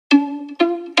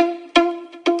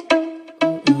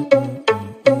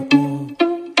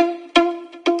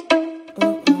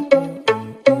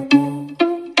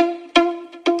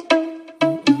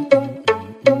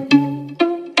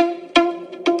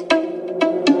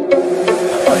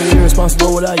you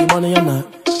irresponsible without your money or not?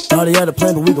 Thought he had a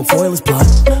plan, but we gon' foil his plot.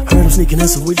 Heard him sneaking in,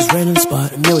 so we just ran in the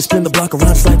spot. And then we spin the block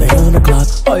around just like the hands on the clock.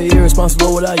 Are you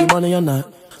irresponsible without your money or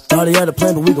not? Thought he had a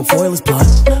plan, but we gon' foil his plot.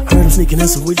 Heard him sneaking in,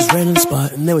 so we just ran in the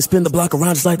spot. And then we spin the block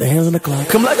around just like the hands on the clock.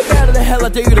 Come like a bat of the hell, I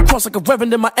dare you to cross like a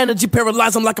reverend. And my energy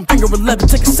paralyzed, I'm like I'm finger 11.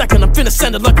 Take a second, I'm finna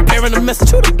send it like a parent a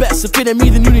message. You the best, if it ain't me,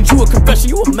 then you need you a confession.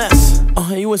 You a mess,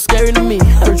 you ain't scary to me.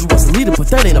 Heard you was a leader, but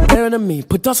that ain't apparent to me.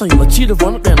 Put dust on you like cheetah,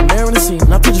 run up down the air in the scene.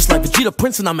 Now feel just like Vegeta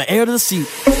Prince, and I'm an heir to the seat.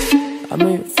 I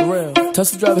mean, for real.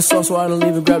 Touch the driver's sauce so I don't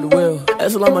even grab the wheel.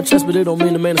 That's on my chest, but it don't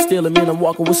mean the man is stealing. Man, I'm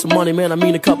walking with some money, man, I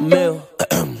mean a couple mil.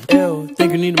 Ew,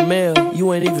 think you need a meal.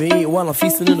 You ain't even eating while I'm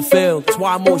feasting in the field. That's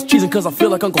why I'm always cheesing, cause I feel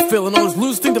like Uncle Phil. And all those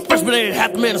losers think the freshman ain't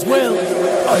half the man as well.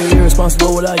 Are you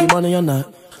irresponsible without your money or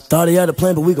not? Thought he had a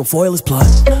plan, but we gon' foil his plot.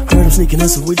 Heard him sneaking in,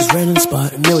 so we just ran in the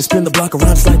spot. And then we spin the block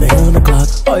around just like the hands on the clock.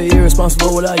 Are you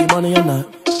irresponsible without your money or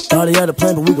not? Thought he had a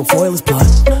plan, but we gon' foil his plot.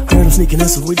 Heard him sneaking in,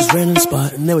 so we just ran in the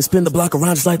spot. And then we spin the block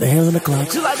around just like the hands on the clock.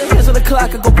 Just like the hands on the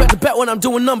clock, I go back to back when I'm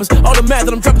doing numbers. All the mad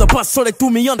that I'm driving the bus, so they threw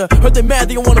me under. Heard they mad,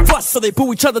 they don't wanna bust, so they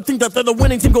boo each other. Think that they're the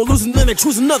winning team, go losing, then they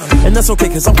choose another. And that's okay,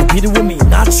 cause I'm competing with me,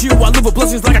 not you. I live with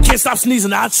blessings like I can't stop sneezing,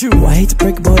 not you. I hate to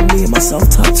break about me and my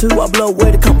self-talk too. I blow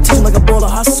away the competition like a bowl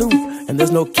of hot soup. And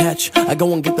there's no catch, I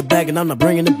go and get the bag and I'm not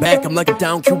bringing it back. I'm like a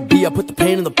down QB, I put the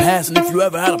pain in the past. And if you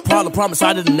ever had a problem, promise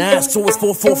I didn't ask. So it's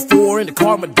 444 in the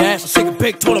car, my dash. I shake a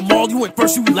big, told them all, you went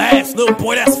first, you last. Little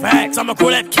boy, that's facts, I'ma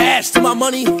grow that cash to my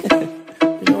money. You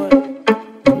know what,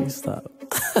 let me stop.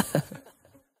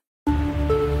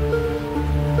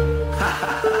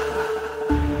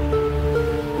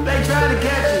 They tried to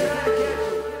catch you.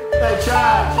 They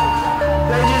tried.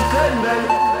 They just couldn't, baby.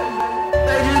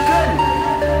 They just couldn't.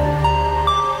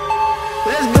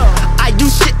 Let's go. I do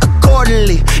shit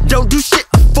accordingly, don't do shit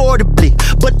affordably.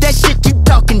 But that shit you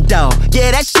talking, dog,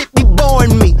 yeah, that shit be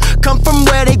boring me. Come from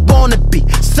where they wanna be,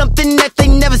 something that they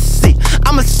never see.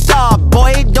 I'm a star,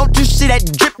 boy, don't you see that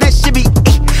drip, that shit be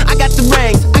I got the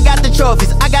rings, I got the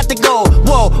trophies, I got the gold.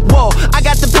 Whoa, whoa, I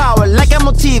got the power like I'm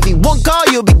on TV. One call,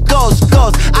 you'll be ghost.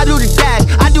 I do the dash,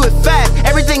 I do it fast.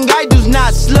 Everything I do's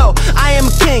not slow. I am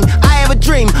a king, I have a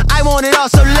dream, I want it all,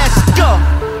 so let's go.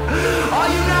 Are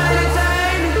you not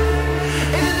entertained?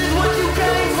 Isn't this what you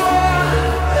came for?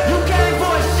 You came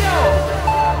for a show.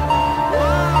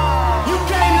 You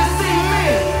came to see me.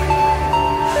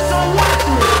 So watch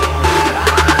me.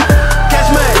 Catch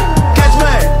me, catch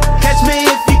me, catch me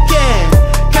if you can.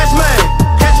 Catch me,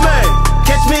 catch me,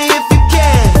 catch me if you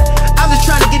can. I'm just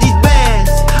trying to get these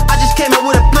bands. I just came up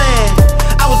with a plan.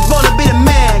 I was born to be the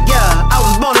man, yeah, I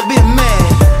was born to be the man.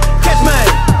 Catch me,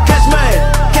 catch me,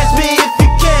 catch me if you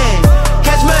can.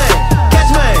 Catch me,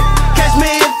 catch me, catch me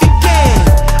if you can.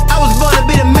 I was born to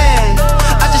be the man.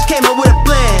 I just came up with a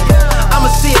plan. I'ma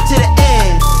see it to the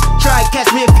end. Try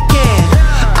catch me if you can.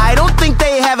 I don't think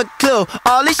they have a clue.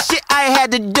 All this shit I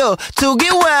had to do to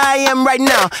get where I am right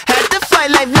now. Had to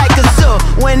fight life like a zoo.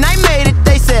 When I made it,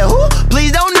 they said, who?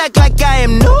 Please don't act like I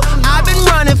am new. I've been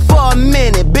running for a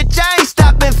minute, bitch, I ain't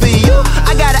stopping for you.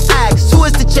 I gotta ask, who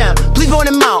is the champ? Please point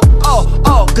him out.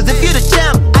 Oh, cause if you're the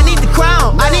champ, I need the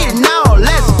crown. I need it now,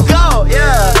 let's go,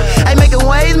 yeah. Hey, making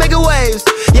waves.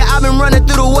 Yeah, I've been running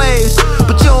through the waves,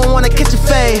 but you don't wanna catch a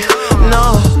fade,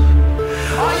 no.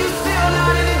 Are you still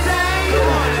not entertained?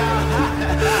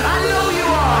 I know you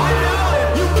are.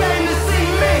 You came to see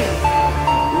me.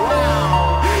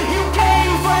 You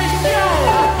came for the show.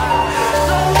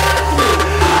 So watch me.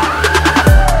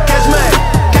 Catch me,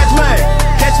 catch me,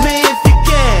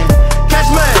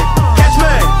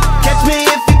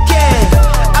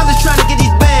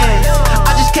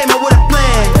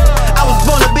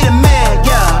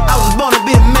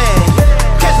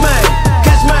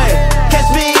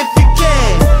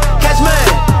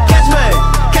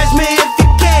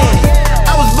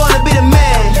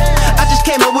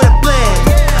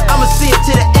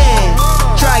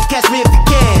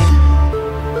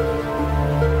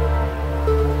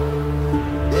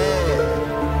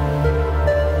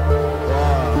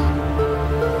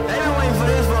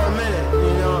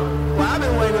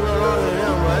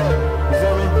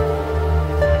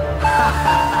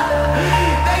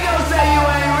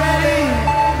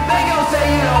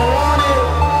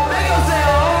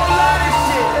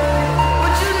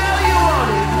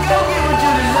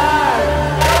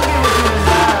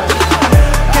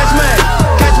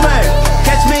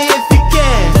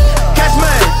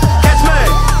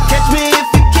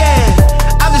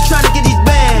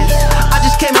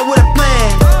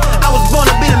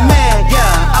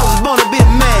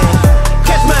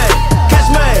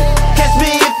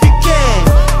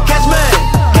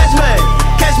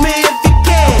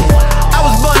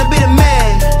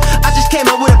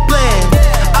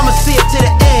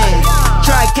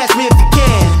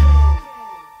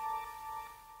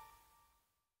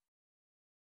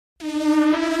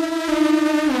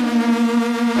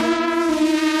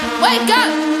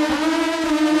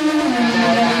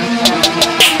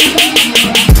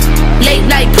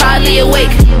 probably awake.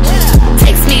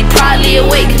 Text me, probably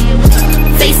awake.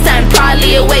 FaceTime,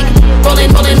 probably awake.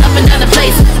 Rolling up and down the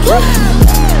place.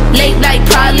 Late night,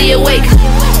 probably awake.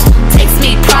 Text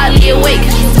me, probably awake.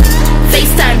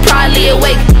 FaceTime, probably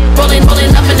awake. Rolling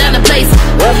up and down the place.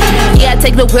 Yeah, I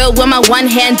take the wheel with my one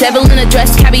hand. Devil in a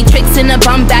dress, carry tricks in a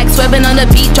bum bag. Swerving on the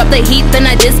beat, drop the heat, then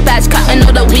I dispatch. Cutting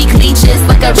all the weak leeches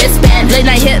like a wristband. Late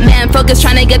night hitman, focus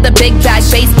trying to get the big bag.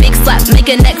 Bass, big slap,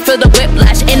 make a neck feel the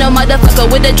whiplash. Ain't no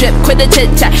motherfucker with a drip, quit the chit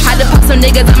chat. Had to pop some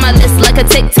niggas on my list like a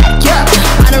tic tac. Yeah,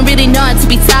 I don't really know how to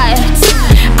be tired.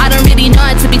 I don't really know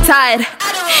how to be tired.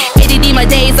 ADD my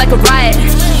days like a riot.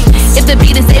 If the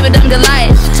beat is David, I'm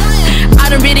Goliath. I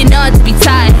don't really know how to be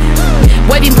tired.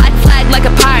 Waving black flag like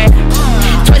a pirate.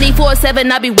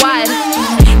 24/7, I be wide.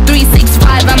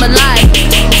 365, I'm alive.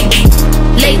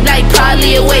 Late night,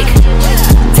 probably awake.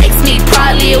 Text me,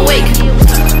 probably awake.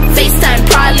 FaceTime,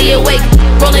 probably awake.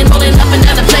 Rolling up and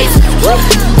down the place.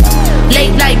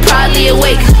 Late night, probably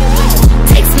awake.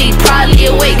 Text me, probably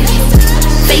awake.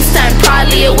 FaceTime,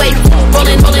 probably awake.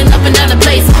 Rolling up and down the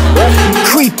place.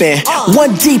 Creeping,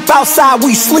 one deep outside,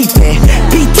 we sleeping.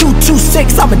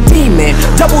 P226, I'm a demon.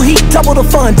 Double heat, double the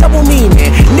fun, double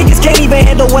meaning. Niggas can't even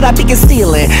handle what I think is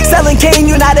stealing. Selling cane,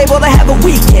 you're not able to have a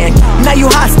weekend. Now you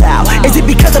hostile. Is it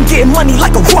because I'm getting money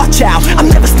like a raw child? I'm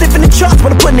never sniffing the charts,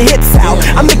 but I'm putting the hits out.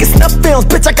 I'm making snuff films,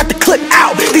 bitch, I got the clip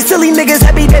out. These silly niggas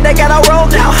every day, they got our roll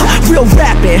now. Real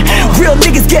rapping, real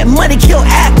niggas get money, kill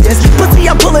actors. Pussy,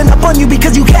 I'm pulling up on you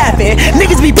because you haven't.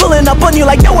 Niggas be pulling up on you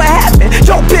like, yo, what happened?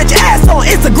 Yo, bitch, ass on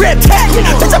Instagram tagging.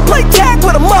 Bitch, I play tag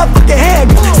with a motherfucking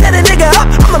handgun. Set a nigga up,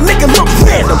 I'ma make him look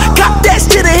random. Cop that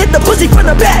shit and hit the pussy from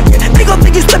the back. They gon'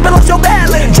 think you slipping off your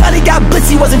balance. Johnny got blitz,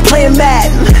 he wasn't playing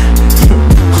Madden.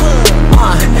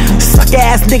 Suck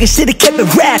ass nigga, should've kept it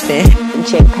rapping.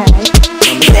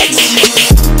 Bitch.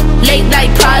 Late night,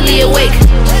 probably awake.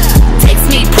 Text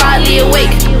me, probably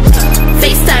awake.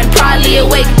 FaceTime, probably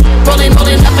awake. Rolling up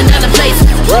and down the place.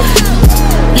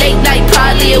 Late night,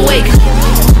 probably awake.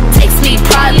 Text me,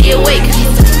 probably awake.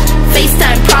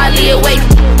 FaceTime, probably awake.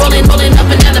 Rolling up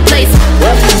and down the place.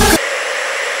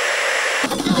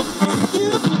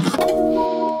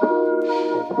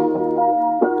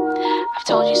 I've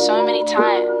told you so many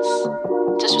times,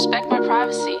 just respect my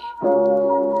privacy.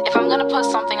 If I'm gonna put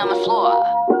something on the floor,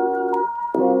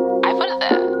 I put it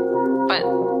there. But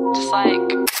just like,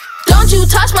 don't you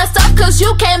touch my stuff, cause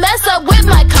you can't mess up with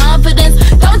my confidence.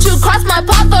 Don't you cross my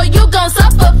path or you gon'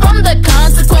 suffer from the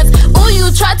consequence. Ooh,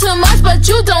 you try too much, but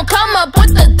you don't come up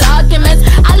with the documents.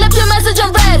 I left your message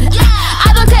on red.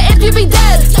 I don't care if you be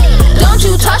dead. Don't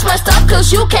you touch my stuff,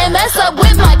 cause you can't mess up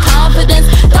with my confidence.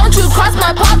 Don't you cross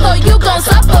my path or you gon'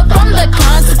 suffer from the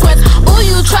consequence. Ooh,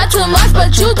 you try too much,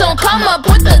 but you don't come up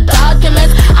with the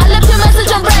documents. I left your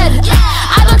message on red.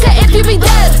 I don't care if you be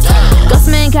dead.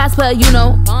 Gusman Casper, you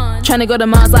know. Tryna go to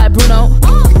Mars like Bruno.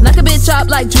 Knock a bitch up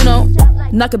like Juno.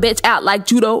 Knock a bitch out like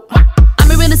judo.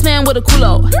 I'm a realest man with a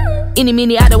culo. Any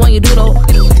meanie, I don't want your doodle.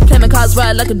 Play my cards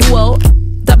right like a duo.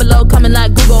 Double O coming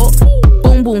like Google.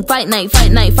 Boom boom, fight night,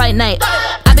 fight night, fight night.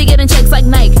 I be getting checks like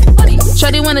Nike.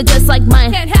 Shorty wanna just like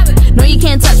mine. No, you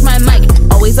can't touch my mic.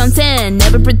 Always on 10,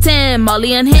 never pretend.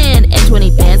 Molly on hand, and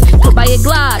 20 bands. Go buy a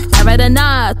Glock, I ride a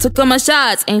nod. Took all my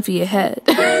shots, aim for your head.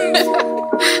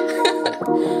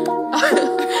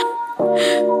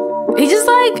 He just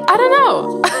like, I don't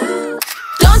know.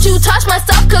 Don't you touch my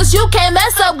stuff, cause you can't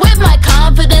mess up with my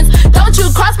confidence. Don't you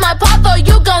cross my path or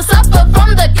you gon' suffer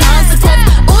from the consequence.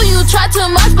 Ooh, you try too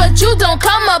much, but you don't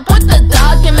come up with the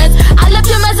documents. I left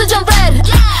your message on red.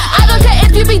 I don't care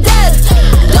if you be dead.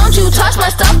 Don't you touch my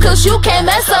stuff, cause you can't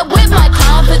mess up with my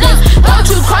confidence. Don't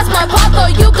you cross my path or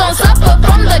you gon' suffer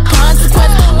from the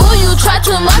consequence. Ooh, you try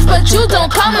too much, but you don't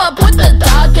come up with the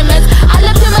documents. I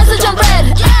left your message on red.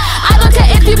 I don't care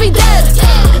if you be dead.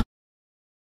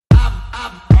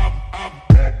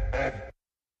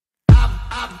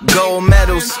 Gold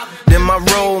medals, then my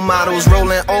role models,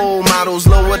 rolling old models,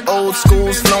 lowered old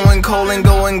schools, flowing coal and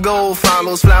going gold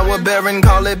follows. Flower bearing,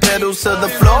 call it pedals to the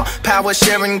floor. Power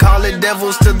sharing, call it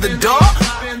devils to the door.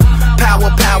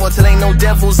 Power, power, till ain't no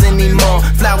devils anymore.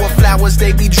 Flowers,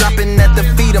 they be dropping at the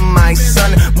feet of my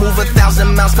son. Move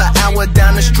 1,000 miles per hour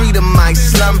down the street of my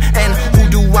slum. And who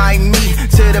do I meet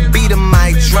to the beat of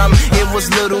my drum? It was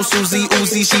little Susie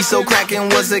Uzi, she so crackin',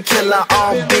 was a killer.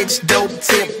 All bitch, dope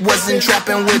tip, wasn't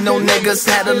trapping with no niggas.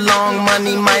 Had a long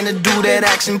money, minor do that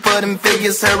action for them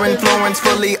figures. Her influence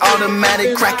fully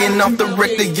automatic, cracking off the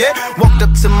Richter, yeah. Walked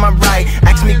up to my right,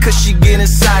 asked me could she get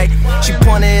inside. She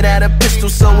pointed at a pistol,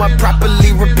 so I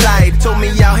properly replied. Told me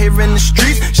out here in the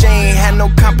streets, she ain't had no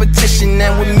competition.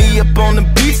 And with me up on the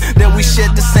beats, that we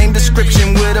shared the same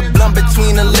description. With a blunt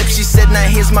between her lips, she said, now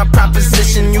here's what's my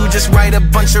proposition? You just write a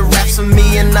bunch of raps for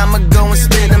me and I'ma go and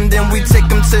spit them. Then we take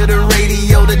them to the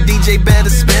radio, the DJ better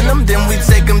spin them. Then we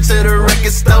take them to the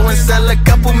record store and sell a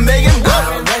couple million.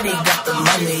 I already got the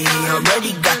money,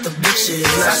 already got the bitches.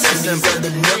 I see these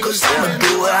other niggas, I'ma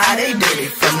do it how they did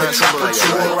it. From the trapper to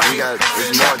a rapper,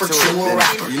 trapper to a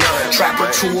rapper, trapper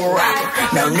to a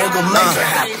rapper. Now nigga make it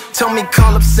happen. Told me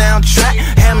call up soundtrack,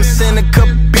 have me send a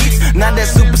couple beats. Not that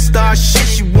superstar shit,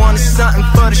 she wanted something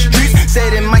for the streets.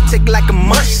 Said it might take like a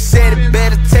month, she said it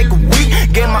better take a week.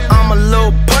 Gave my arm a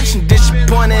little punch and then she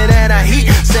pointed at her heat.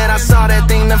 Said I saw that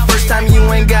thing the first time, you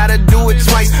ain't gotta do it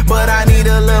twice. But I need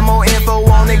a little more info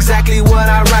on exactly what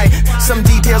I write. Some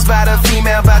details about a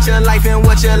female, about your life and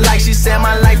what you like. She said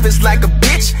my life is like a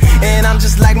bitch, and I'm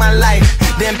just like my life.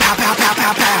 Then pow, pow, pow,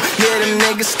 pow, pow. Yeah, them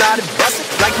niggas started busting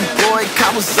like the boy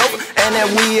cop was over and that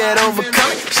we had overcome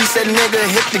it. She said nigga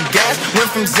hit the gas, went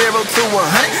from 0 to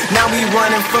 100. Now we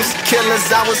running from some killers,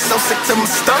 I was so sick to my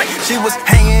stomach. She was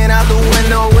hanging out the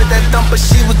window with that thumper,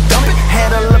 she was dumping.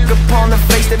 Had a look upon her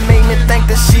face that made me think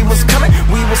that she was coming.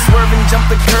 We were swerving, jumped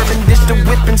the curb and ditched the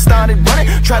whip and started running.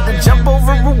 Tried to jump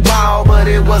over a wall, but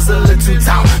it was a little too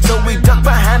tall. So we ducked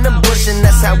behind the bush and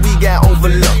that's how we got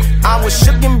overlooked. I was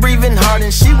shook and breathing hard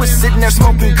and she was sitting there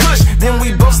smoking kush. Then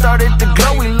we both started to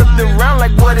glow, we looked around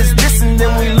like what is this? And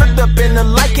then we looked up and the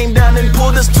light came down and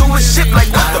pulled us to a ship like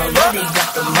what the fuck? Already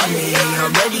got the money,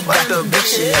 already got the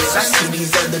bitches. I see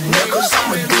these other niggas,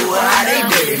 I'ma do it how they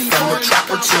did it. From a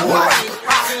trapper to a rapper,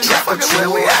 trapper to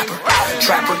a rapper,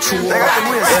 trapper to a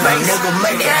rapper. And a nigga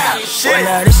make it happen. Well,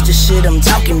 now this the shit I'm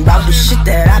talking about, the shit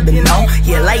that I've been on.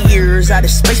 Yeah, like years out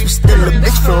of space, but still a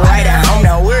bitch for right at home.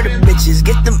 Now where the bitches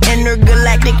get them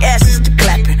intergalactic asses to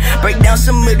clapping. Break down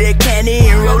some of that candy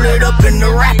and roll it up in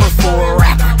the rapper for a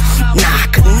rapper. Nah, I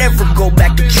could never go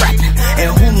back to trapping. And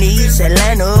who needs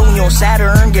Atlanta when you on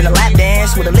Saturn? Get a lap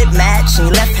dance with a lip match in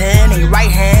your left hand and your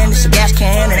right hand. It's a gas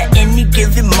can, and at any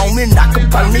given moment I can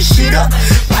burn this shit up.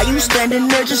 Why you standing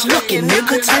there just looking,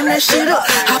 nigga? Turn that shit up.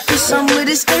 Hop in some with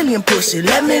this alien pussy,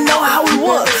 let me know how it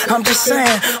was. I'm just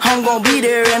saying, I'm gon' be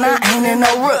there and I ain't in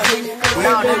no rush.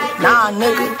 Nah,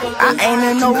 nigga, I ain't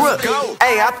in no rush.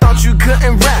 Hey, I thought you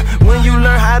couldn't rap when you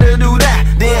learn how to do that.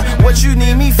 Then what you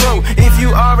need me for if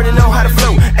you already know how to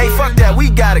flow? Hey, fuck that, we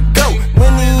gotta go.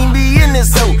 Wouldn't even be in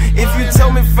this hoe. If you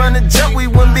told me from the jump we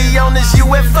wouldn't be on this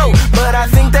UFO. But I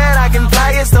think that I can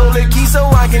fly it, stole the key so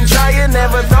I can try it.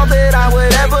 Never thought that I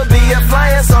would ever be a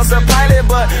flying saucer pilot.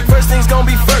 But first things gonna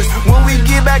be first. When we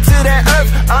get back to that earth,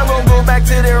 I'm gonna go back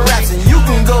to the raps and you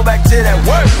can go back to that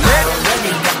work. Already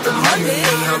got the money,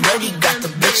 already got the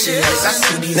bitches. I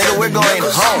see these nigga, we're going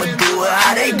niggas, home. I'ma do it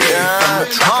how they did it. From a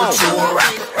trapper to a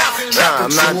rapper, trapper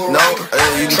to a rapper.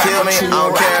 You can kill me, I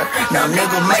don't care. Now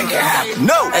nigga, make it happen.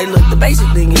 No. Hey, look, the basic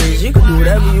thing is you can do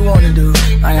whatever you want to do.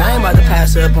 Like, I ain't about to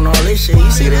pass up on all this shit.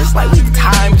 You see this? Like, we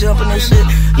time jumping and shit.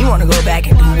 You want to go back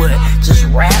and do what? Just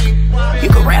rap? You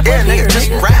can rap Yeah, up here, nigga,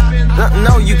 just nigga. rap.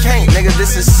 No, you can't, nigga.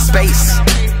 This is space.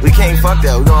 We can't fuck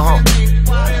that. We going home.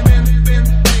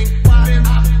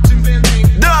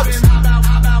 Dubs.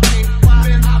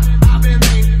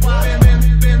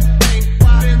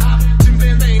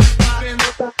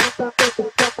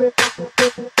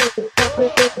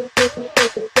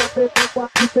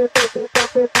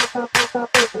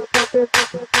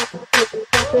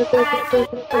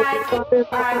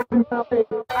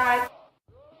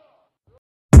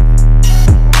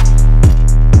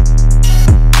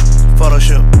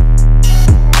 Photoshop.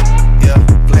 Yeah,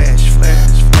 flash.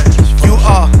 You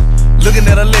are looking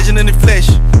at a legend in the flesh.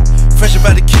 Fresh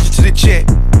about the kitchen to the check.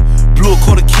 Blew a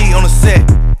quarter key on the set.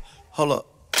 Hold up,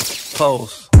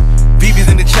 pose. BB's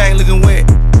in the chain looking wet.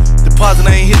 Deposit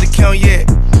I ain't hit the count yet.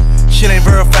 Shit ain't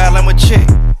verified like my check.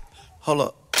 Hold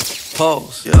up,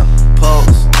 pose. Yeah,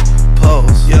 pose.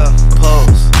 Yeah,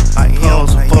 pose. I am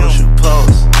a photo shoot.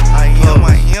 Pose. I am.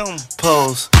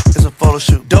 Pose. It's a photo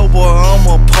shoot. Dope boy, I'm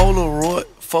a Polaroid.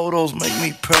 Photos make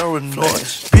me paranoid.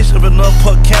 Bitch up enough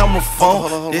per camera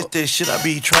phone. This that shit I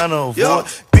be trying to avoid.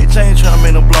 Bitch, I ain't tryna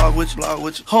make no blog with you.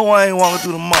 Ho, I ain't walking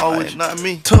through the mall with you. Not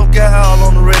me. Tough guy all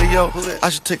on the radio. I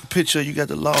should take a picture. You got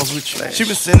the laws with you. She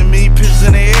been sending me pictures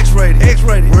and they X-rated.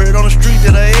 Word on the street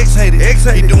that I X-hated.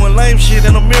 He doing lame shit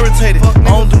and I'm irritated. I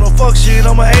don't do no fuck shit.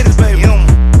 I'm a 80s baby.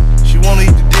 She wanna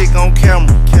eat the dick on camera.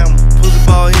 Pussy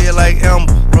ball head like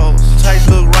Amber Rose. Tights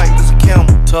look right. This a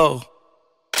camel toe.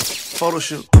 Photo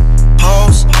shoot.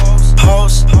 Pause. Photo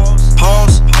shoot.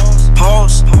 Pause.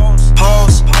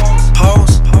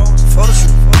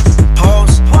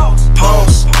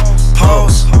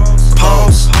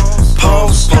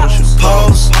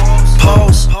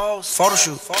 Photo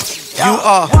shoot. You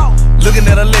are looking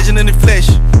at a legend in the flesh.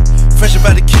 Fresh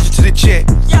about the kitchen to the check.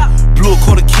 Blew a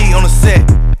quarter key on the set.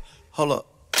 Hold up.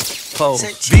 Pose.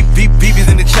 BB's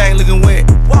in the chain looking wet.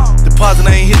 Deposit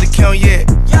I ain't hit the count yet.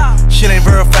 Shit ain't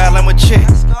verified like my check.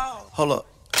 Hold up.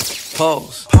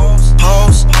 Pose. Pose.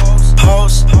 Pose.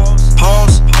 Pose. Pose.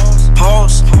 Pose.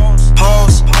 Pose.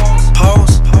 Pose.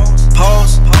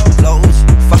 Pose. Pose.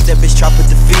 Fuck that bitch, try put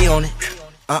the fee on it.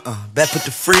 Bet put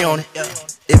the free on it.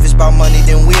 If it's about money,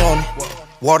 then we on it.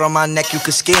 Water on my neck, you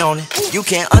could ski on it. You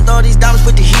can't undo all these diamonds,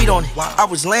 put the heat on it. I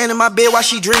was laying in my bed while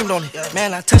she dreamed on it.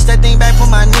 Man, I touched that thing back, put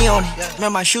my knee on it.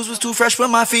 Man, my shoes was too fresh, put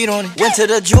my feet on it. Went to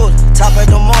the jeweler, top of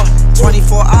the morning,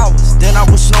 24 hours, then I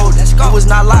was snowed. You was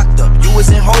not locked up, you was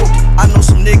in holding. I know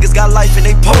some niggas got life and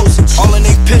they posing. All in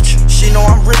they picture, she know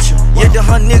I'm richer. Yeah, the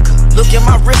her nigga, look at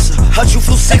my wrist, her you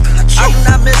feel sicker. I do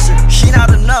not miss her, she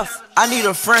not enough. I need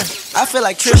a friend, I feel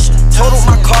like Trisha. Totaled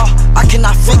my car, I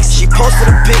cannot fix it. She posted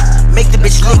a pic, make the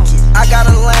bitch lick it. I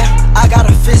got a lamb, I got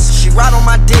a fist. She ride on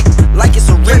my dick like it's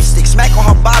a ripstick. Smack on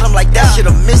her bottom like that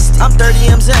should've missed it. I'm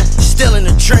 30 M's in, still in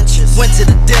the trenches. Went to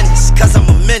the dentist, cause I'm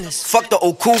a menace. Fuck the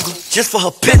old cougar, just for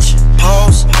her picture.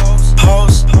 Pose, pose,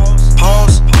 pose,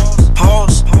 pose,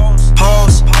 pose,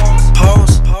 pose,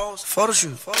 pose, photo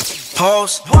shoot. Pose,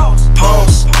 pose,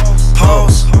 pose,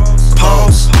 pose,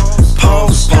 pose,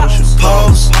 pose,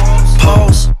 pose,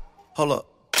 pose. Hold up.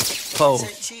 Pose.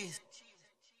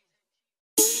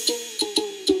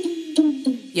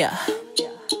 Yeah.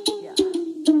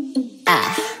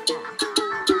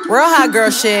 Real hot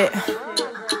girl shit.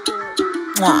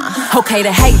 Okay,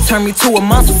 the hate turned me to a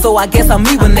monster, so I guess I'm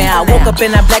evil now. I woke up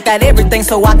and I blacked out everything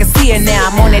so I can see it now.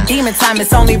 I'm on that demon time,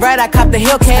 it's only right I cop the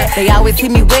Hellcat. They always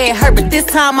hit me where it hurt, but this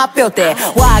time I felt that.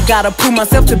 Why I gotta prove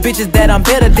myself to bitches that I'm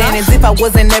better than? As if I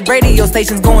wasn't at radio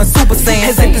stations going super saiyan.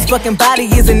 As if this fucking body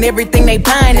isn't everything they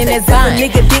buying. And as if a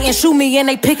nigga didn't shoot me and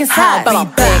they picking sides. I'll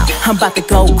be back, I'm about to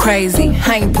go crazy.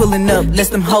 I ain't pulling up, less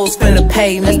them hoes finna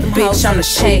pay me. Bitch, I'm the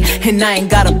shit, and I ain't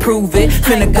gotta prove it.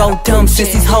 Finna go dumb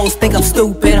since these hoes think I'm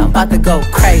stupid. I'm about to go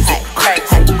crazy, crazy,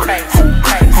 crazy,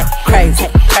 crazy, crazy,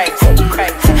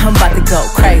 crazy. I'm about to go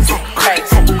crazy,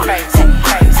 crazy, crazy,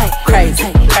 crazy,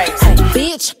 crazy.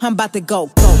 Bitch, I'm about to go.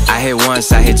 I hit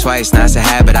once, I hit twice, now it's a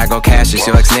habit, I go cashless.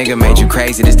 Your ex-nigga made you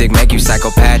crazy, this dick make you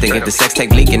psychopathic. If the sex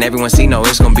tape leaking, everyone see, no,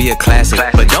 it's gonna be a classic.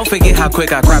 But don't forget how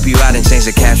quick I crop you out and change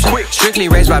the caption. Strictly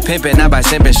raised by pimping, not by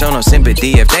simping, show no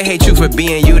sympathy. If they hate you for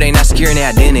being you, they not securing their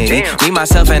identity. Me,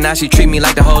 myself, and now she treat me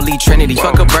like the Holy Trinity.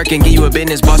 Fuck a Birkin, give you a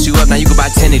business, boss you up, now you can buy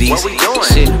 10 of these.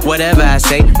 Shit, whatever I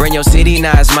say, bring your city,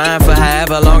 now it's mine for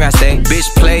however long I stay. Bitch,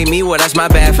 play me, well that's my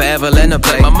bad, forever letting her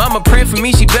play. My mama pray for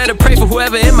me, she better pray for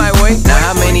whoever in my way. Now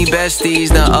how many besties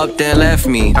done up then left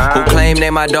me? Who claim they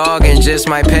my dog and just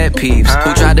my pet peeves?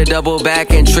 Who tried to double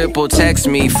back and triple text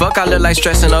me? Fuck, I look like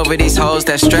stressing over these hoes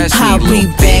that stress me. I'll be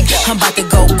back, I'm about to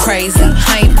go crazy.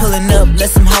 I ain't pulling up, let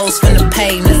some hoes finna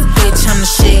pay me. Bitch, I'm the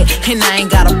shit, and I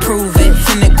ain't gotta prove it.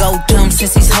 Finna go dumb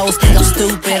since these hoes think I'm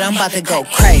stupid. I'm about to go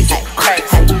crazy, crazy,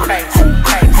 crazy,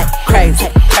 crazy, crazy,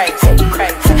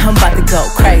 crazy. I'm about to go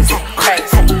crazy,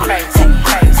 crazy, crazy,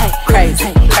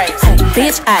 crazy, crazy.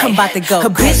 Bitch, I'm about to go. A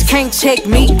bitch can't check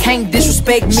me, can't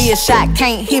disrespect me. A shot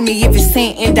can't hit me if it's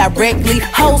sent indirectly.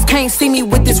 Hoes can't see me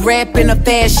with this rap in a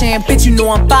fashion. Bitch, you know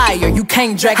I'm fire, you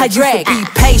can't drag a drag. Be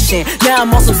patient, now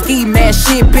I'm on some ski mask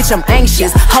shit. Bitch, I'm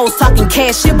anxious. Hoes talking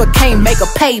cash shit, but can't make a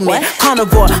payment.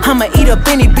 Carnivore, I'ma eat up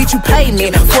any bitch you pay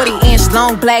me. 40-inch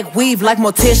long black weave like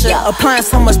Morticia. Applying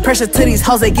so much pressure to these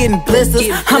hoes, they getting blisters.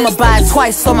 I'ma buy it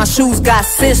twice so my shoes got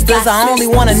sisters. I only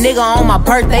want a nigga on my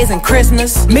birthdays and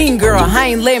Christmas. Mean girl, I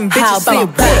ain't letting bitches see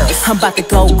it better. I'm about to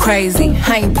go crazy.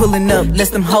 I ain't pulling up, less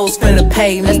them hoes finna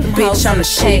pay me. Bitch, I'm the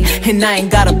shit, and I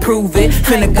ain't gotta prove it.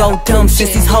 Finna go dumb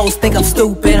since these hoes think I'm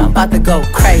stupid. I'm about to go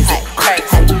crazy, crazy,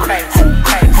 crazy,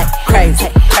 crazy, crazy,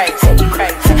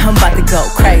 crazy. I'm about to go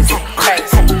crazy,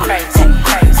 crazy, crazy,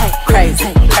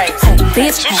 crazy, crazy.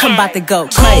 Bitch, I'm about to go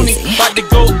crazy. About to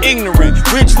go ignorant,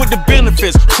 rich with the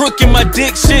benefits. Crook in my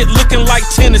dick, shit looking like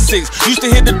 10 to 6. Used to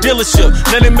hit the dealership,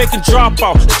 now they making drop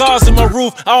off. Stars in my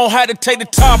roof, I don't have to take the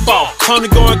top off. Tony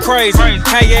going crazy,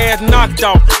 had your ass knocked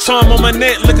off. Charm on my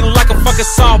neck, looking like a fucking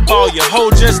softball. Your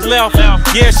hoe just left,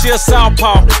 yeah, she a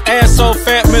southpaw. Ass so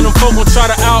fat, man, them folk gon' try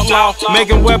to outlaw.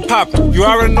 Making wet poppin', you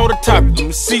already know the topic. Let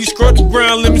me see you scrub the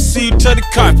ground, let me see you touch the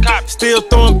cop. Still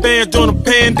throwing bands during the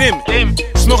pandemic.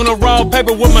 Smoking a raw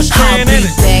paper with my strand in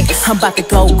it. Back, I'm about to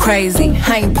go crazy.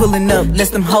 I ain't pulling up, less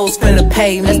them hoes finna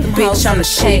pay me. Bitch, I'm the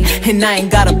shit, and I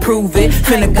ain't gotta prove it.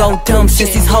 Finna go dumb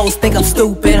since these hoes think I'm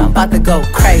stupid. I'm about to go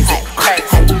crazy,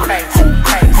 crazy, crazy,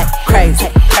 crazy, crazy,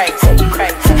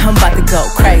 crazy. I'm about to go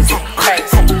crazy,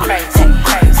 crazy, crazy,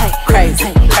 crazy,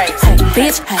 crazy, crazy.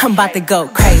 Bitch, I'm about to go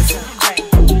crazy.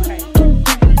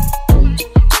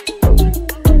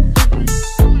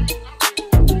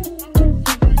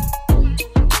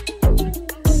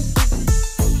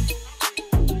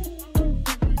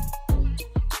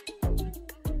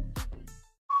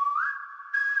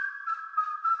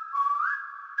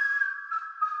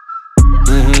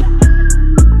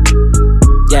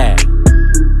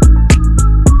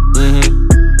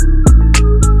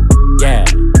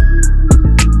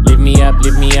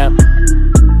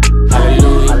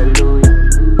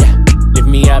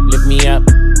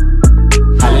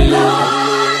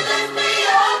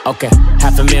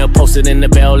 a meal posted in the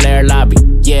Bel Air lobby.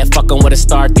 Yeah, fucking with a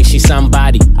star, think she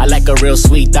somebody. I like a real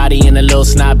sweet thotty and a little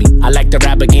snobby. I like the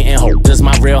rapper getting hoed, that's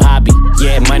my real hobby.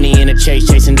 Yeah, money in the chase,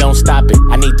 chasing, don't stop it.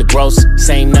 I need the gross,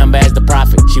 same number as the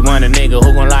profit. She want a nigga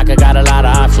who gon' lock her, got a lot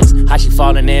of options. How she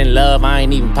falling in love, I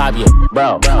ain't even pop yet.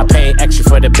 Bro, I pay extra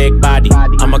for the big body.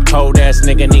 I'm a cold ass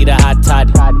nigga, need a hot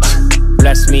toddy.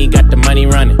 Bless me, got the money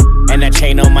running. And that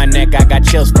chain on my neck, I got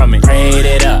chills from it. Prayed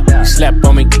it up, you slept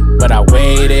on me, but I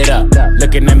waited up.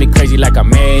 Looking at me crazy like I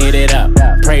made it up.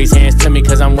 Praise hands to me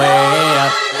cause I'm way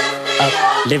up.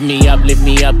 Lift me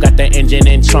up, got the engine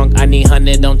in trunk. I need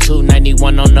 100 on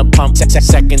 291 on the pump.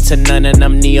 Second to none and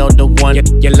I'm Neo the one.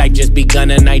 Your life just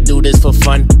begun and I do this for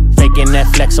fun. Faking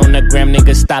that flex on the gram,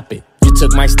 nigga, stop it. You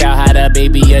took my style, how the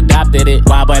baby adopted it.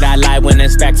 Why would I lie when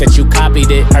it's facts that you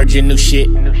copied it? Heard your new shit,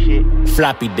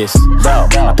 floppy disk. Bro,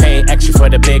 I pay extra for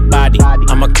the big body.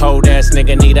 I'm a cold ass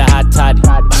nigga, need a hot toddy.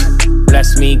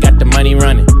 Bless me, got the money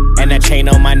running. And that chain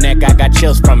on my neck, I got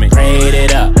chills from it. Prayed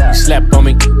it up, you slept on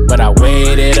me, but I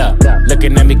waited up.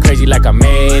 Looking at me crazy like I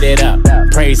made it up.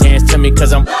 Praise hands to me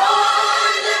cause I'm...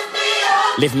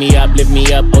 Lift me up,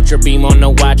 ultra beam on the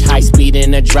watch. High speed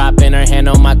in the drop, and her hand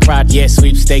on my crotch. Yeah,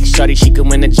 sweepstakes, shorty, she could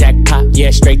win the jackpot. Yeah,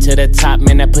 straight to the top,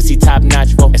 man, that pussy top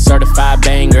notch. A certified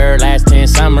banger, last 10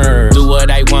 summers. Do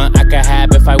what I want, I could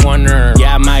have if I want her.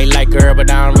 Yeah, I might like her, but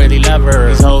I don't really love her.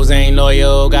 These hoes ain't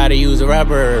loyal, gotta use a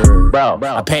rubber. Bro,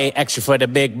 I pay extra for the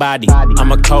big body.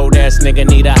 I'm a cold ass nigga,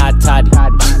 need a hot toddy.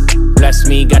 Bless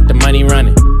me, got the money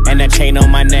running. And that chain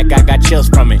on my neck, I got chills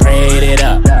from it. Prayed it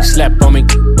up, you slept on me,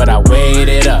 but I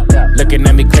waited up. Looking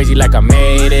at me crazy like I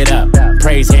made it up.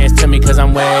 Praise hands to me cause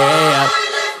I'm way up.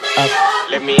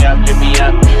 Lift me up, lift me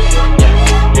up.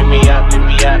 Yeah, lift me up, lift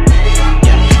me up.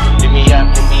 Yeah, lift me up,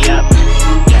 lift me up.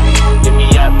 Yeah, lift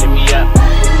me up, lift me up.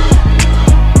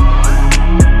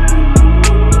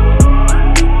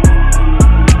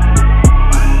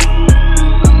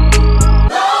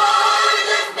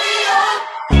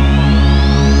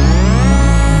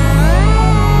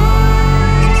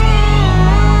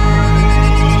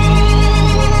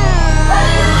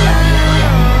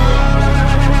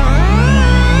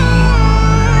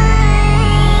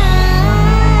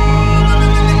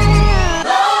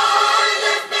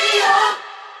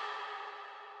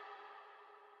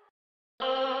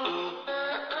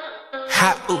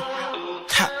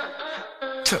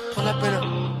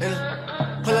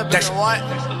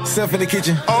 Self in the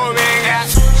kitchen. Oh man,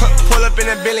 pull up in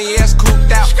a Billy, yeah, it's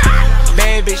cooped out.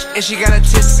 Bad bitch, and she got her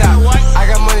tits out. I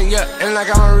got money, yeah, and I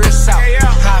got my wrists out.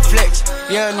 High flex,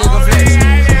 yeah, nigga flex.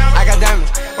 I got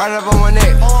diamonds right up on my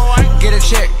neck. Get a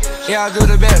check, yeah, I'll do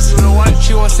the best.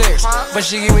 She want sex, but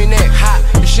she give me neck. Hot,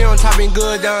 if she on top, ain't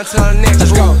good down to her neck.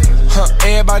 Let's go.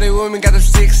 Everybody with me got them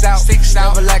sticks out.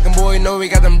 Never like them, boy, know we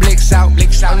got them blicks out.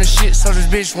 I'm the shit, so this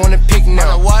bitch wanna pick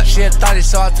now. She had thought it,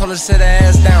 so I told her sit her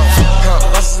ass down.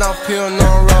 Buses off pill, no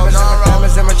rolls.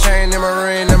 Diamonds in my chain, in my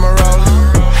ring, in my roller.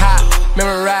 Hot,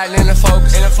 remember riding in the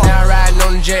Focus. Now riding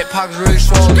on the jet, pockets really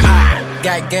swole.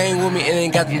 Got gang with me and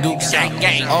ain't got them dukes out.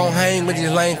 I don't hang with these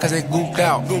lanes cause they gooped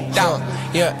out.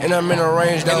 Yeah, and I'm in the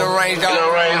range though. In the range, pull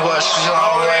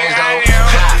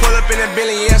up in a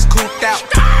Billy, yeah, it's cooped out.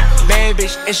 Bad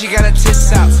bitch, and she got her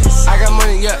tits out. I got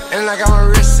money, yeah, and I got my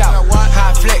wrists out.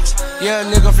 High flex, yeah,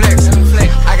 nigga flex.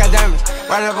 I got diamonds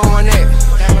right up on my neck.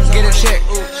 Get a check,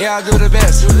 yeah, I'll do the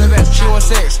best. She want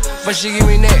sex, but she give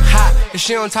me neck. Hot, if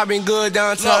she on top, ain't good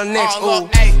down to her next. Ooh.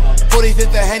 45th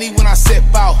of Henny when I sip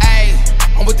out.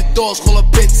 I'm with the dogs, call her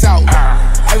bits out.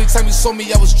 Every time you saw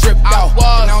me, I was dripped out.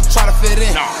 And I don't try to fit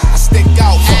in, I stick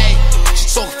out. She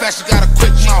talk fast, she got a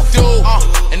quick mouth.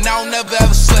 And I don't never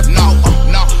ever slip, no.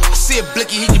 I see a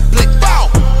blicky, he can blick, bow.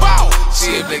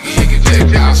 See a blicky, he can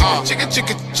blick, bow. Chicka,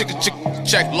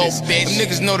 check, low bitch. Them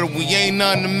niggas know that we ain't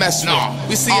nothing to mess with.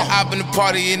 We see a op in the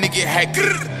party and they get hacked.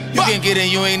 You can get in,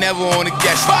 you ain't never on the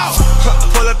guest.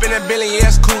 Pull up in a Billy, yeah,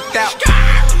 it's cooped out.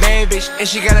 Bad bitch, and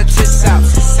she got her tits out.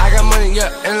 I got money,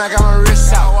 yeah, and I got my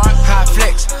wrists out. High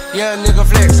flex, yeah, nigga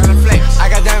flex. I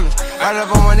got diamonds right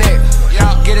up on my neck.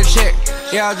 Get a check,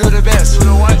 yeah, I'll do the best.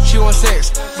 She want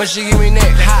sex, but she give me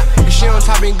neck. Hot, if she on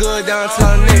top, ain't good down to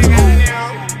her next.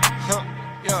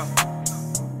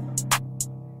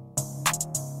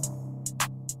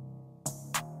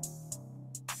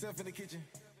 Self in the kitchen.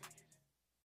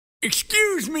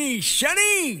 Excuse me,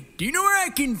 Shunny, do you know where I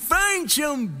can find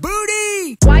some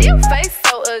booty? Why your face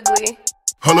so ugly?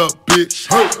 Hold up, bitch.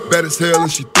 Bad as hell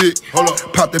and she thick. Hold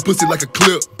up, pop that pussy like a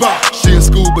clip. She in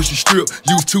school, but she strip.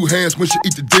 Use 2 hands when she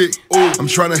eat the dick. I'm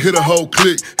tryna hit a whole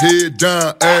click. Head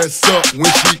down, ass up when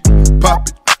she pop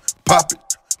it, pop it,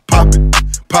 pop it,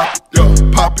 pop it,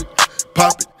 yo, pop it,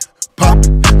 pop it, pop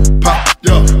it, pop it,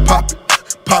 yo, pop it,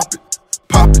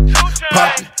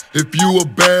 Pop it. If you a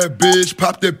bad bitch,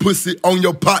 pop that pussy on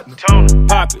your partner.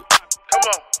 Pop it. Come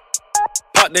on.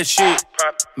 Pop that shit.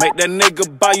 Make that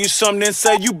nigga buy you something and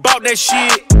say you bought that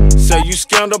shit. Say you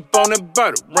scammed up on that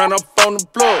butter, ran up on the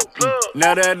plug.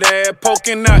 Now that ass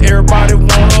poking out, everybody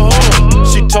wanna hug.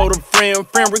 She told her friend,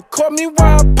 record me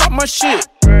while I pop my shit.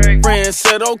 Friend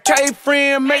said, okay,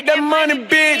 friend, make that money,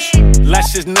 bitch.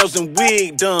 Lashes, nails, and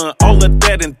wig done, all of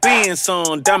that and then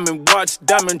some. Diamond watch,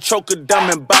 diamond choker,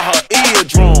 diamond by her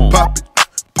eardrum. Pop it,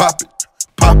 pop it,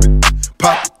 pop it,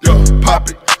 pop it, yo, pop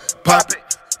it, pop it,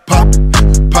 pop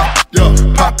it, pop it, yo,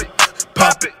 pop it,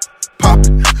 pop it, pop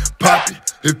it, pop it.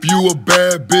 If you a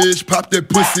bad bitch, pop that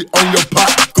pussy on your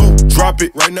pocket. Go drop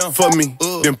it right now for me,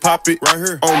 then pop it right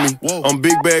here on me. Whoa. I'm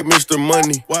big bag Mr.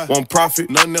 Money, won't profit,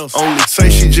 nothing else. Only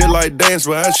say she just like dance,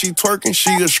 but as she twerking,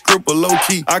 she a stripper low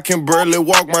key. I can barely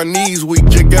walk, my knees weak,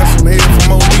 just got some head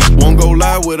from OD. Won't go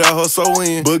live without her so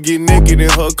in, but get naked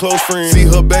and her close friend. See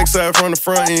her backside from the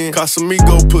front end.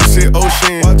 Casamigo pussy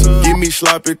ocean. Give me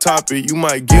sloppy toppy, you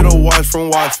might get a watch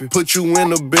from Wifey. Put you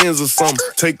in a Benz or something,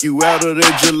 take you out of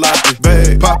that jalopy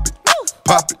bag. Pop it,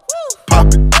 pop it,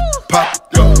 pop it, pop it,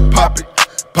 yo, pop it,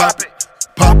 pop it,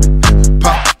 pop it,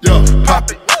 pop it, yo, pop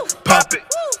it, pop it,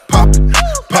 pop it,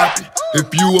 pop it.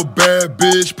 If you a bad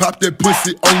bitch, pop that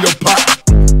pussy on your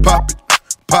pocket. Pop it,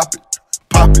 pop it,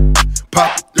 pop it,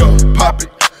 pop it, yo, pop it,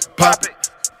 pop it,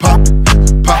 pop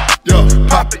it, pop it, yo,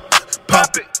 pop it,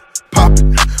 pop it, pop it,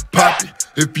 pop it.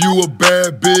 If you a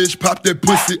bad bitch, pop that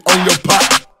pussy on your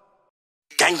pocket.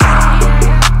 Gang gang.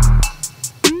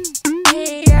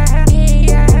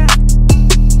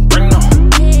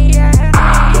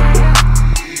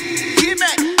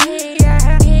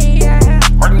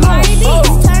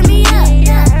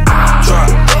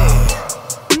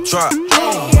 Drop,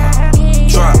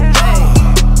 drop,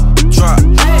 drop,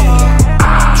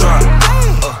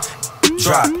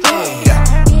 drop,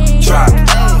 drop,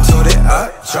 to the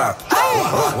drop.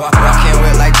 Walking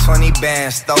with like 20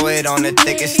 bands, throw it on the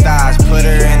thickest thighs, put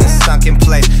her in a sunken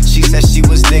place. She said she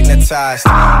was dignitized.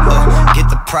 Get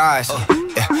the prize,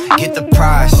 get the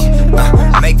prize.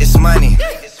 Make this money,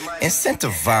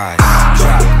 incentivize.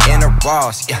 Drop in her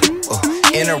walls,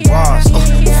 in her walls,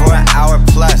 for an hour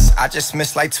plus. I just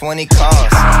missed like 20 calls.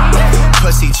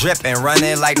 Pussy dripping,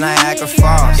 running like Niagara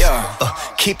Falls.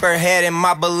 Keep her head in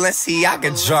my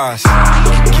Balenciaga drawers.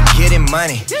 Getting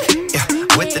money,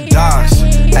 with the dogs.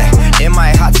 In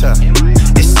my hot tub,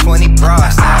 it's 20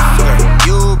 bras. After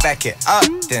you back it up,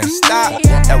 then stop.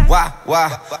 And why,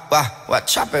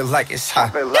 chop it like it's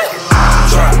hot. Drop,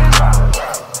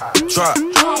 drop,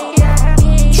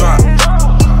 drop,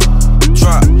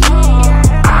 drop,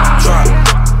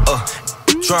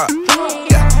 drop,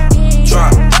 drop,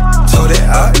 to the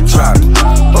drop,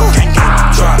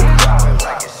 drop,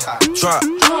 drop,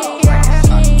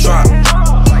 drop,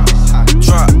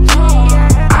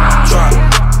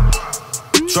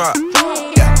 drop, drop,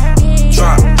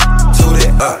 drop, to the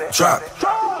drop.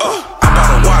 I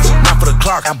bought a watch, not for the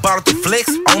clock. I bought it to flex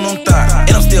on them thighs.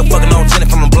 And I'm still fucking on Jenny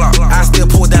from the block. I still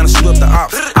pull down and shoot up the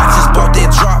ops. I just bought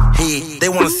that drop head. They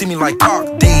wanna see me like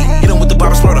Park dead. Hit them with the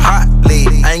barbers for the hot leg.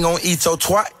 I ain't gonna eat your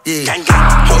twat, yeah.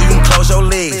 Ho, you can close your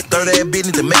legs. Third ass bitch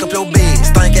need to make up your bed.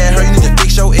 Stink ass her, you need to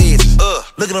fix your edge.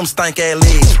 Look at them stink ass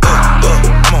legs.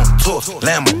 I'm on tour,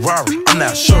 Lamb Rari. I'm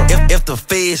not sure if the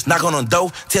feds knock on the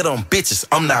door. Tell them bitches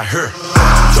I'm not her.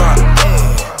 Drop,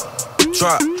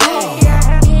 drop,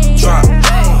 drop,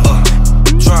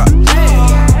 drop,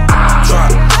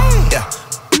 drop, yeah,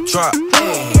 drop,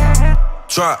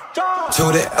 drop, to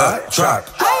the drop,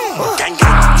 gang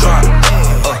gang, drop,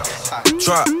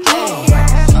 drop,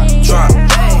 drop,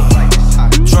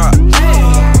 drop,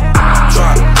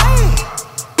 drop,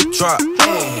 drop,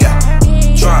 yeah,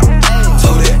 drop, to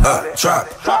the drop.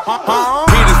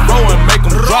 Beat is rolling, make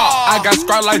them drop. I got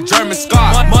scrapped like German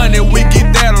Scott. Money, we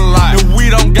get that a lot. If we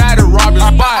don't got it, rob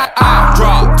your spot. I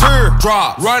drop,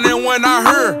 drop, running when I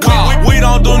heard. We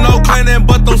don't do no cleaning,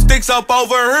 but them sticks up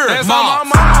over here. That's my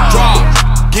mama. Drop,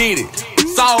 get it,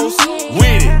 sauce,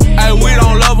 with it. Hey, we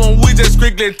don't love them, we just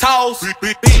strictly toss.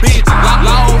 Bitches,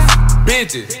 lost,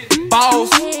 bitches, boss,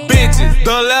 bitches.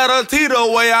 The letter T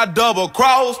the way I double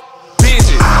cross.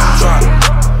 Bitches, drop,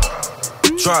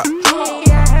 drop,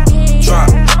 drop,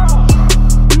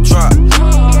 drop,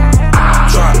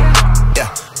 drop, yeah,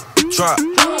 drop,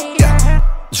 yeah,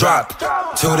 drop,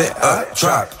 to the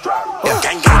drop, yeah,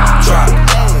 gang gang, drop,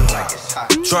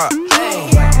 drop,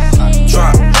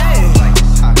 drop, drop,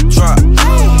 drop,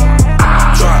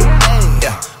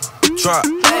 yeah, drop,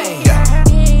 yeah,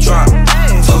 drop,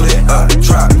 to the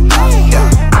drop, yeah.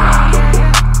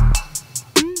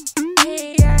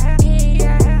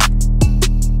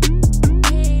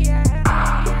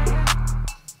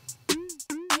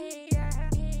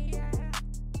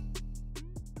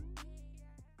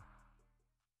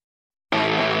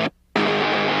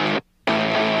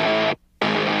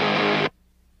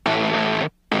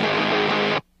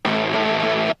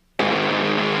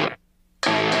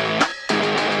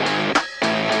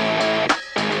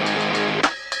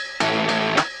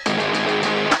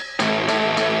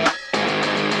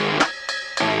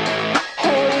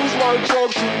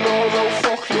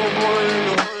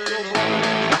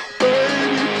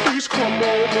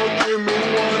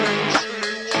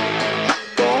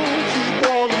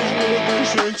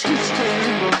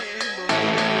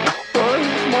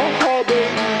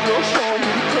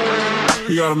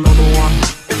 got another one.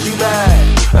 Bitch, you bad,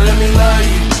 let me love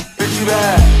you. Bitch, you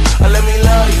bad, let me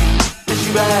love you. Bitch,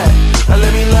 you bad, let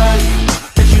me love you.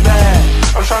 Bitch, you bad,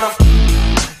 I'm tryna.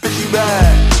 Bitch, you bad,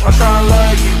 I'm tryna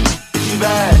love you. Bitch, you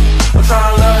bad, I'm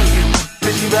tryna love you.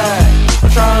 Bitch, you bad, I'm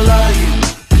tryna love you.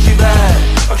 Bitch, you bad,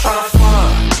 I'm tryna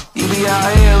fuck. You be out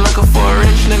here looking for a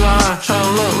rich nigga, huh?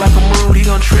 Tryna look like a mood, he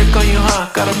gon' trick on you,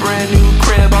 huh? Got a brand new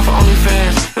crib off of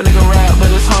OnlyFans. Your nigga rap, but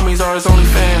his homies are his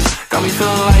OnlyFans. Got me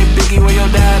feeling like Biggie, where your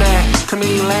dad at? Too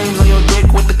many lames on your dick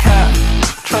with the cap.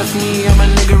 Trust me, I'm a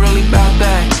nigga really bout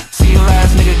that. See your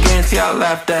last nigga, guarantee I'll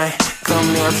laugh that. Come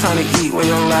near, I'm tryna eat where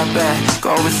your lap at.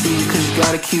 Go overseas, cause you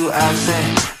got a cute accent.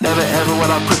 Never ever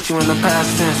will I put you in the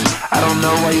past tense. I don't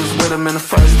know why you was with him in the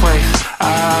first place.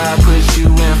 I put you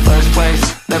in first place.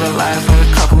 Never last like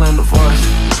a couple in divorce.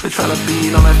 They tryna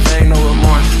beat on that thing, no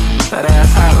remorse. That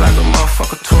ass hot like a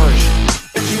motherfucker torch.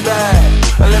 Bitch, you bad,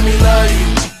 let me love you.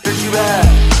 Bitch, you bad,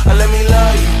 let me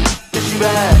love you. Bitch, you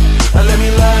bad, let me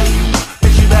love you.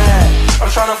 Bitch, you bad, I'm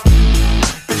tryna.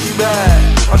 Bitch, you bad,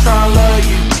 I'm tryna love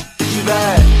you. Bitch, you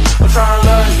bad, I'm tryna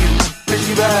love you. Bitch,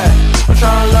 you bad, I'm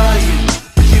tryna love you.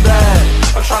 Bitch, you bad,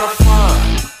 I'm tryna fuck.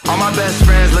 All my best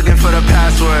friends looking for the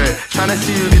password. Tryna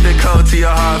see you get the code to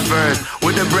your heart first.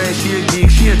 With the brain, she a geek,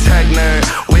 she a tech nerd.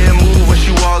 Way it move when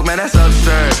she walk, man, that's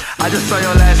absurd. I just saw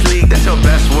your last leak, that's your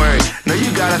best work. Know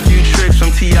you got a few tricks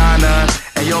from Tiana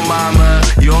and your mama.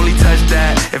 You only touch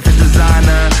that if it's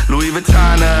designer, Louis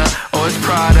Vuitton, or it's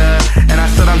Prada. And I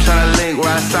said I'm tryna link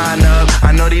where I sign up.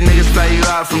 I know these niggas fly you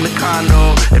out from the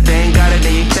condo. If they ain't got it,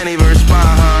 then you can't even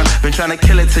respond, huh? Been tryna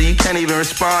kill it till you can't even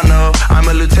respond, no. I'm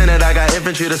a lieutenant, I got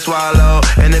infantry to swallow.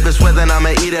 And if it's wet, then I'ma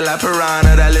eat it like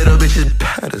piranha. That little bitch is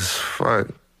bad as fuck.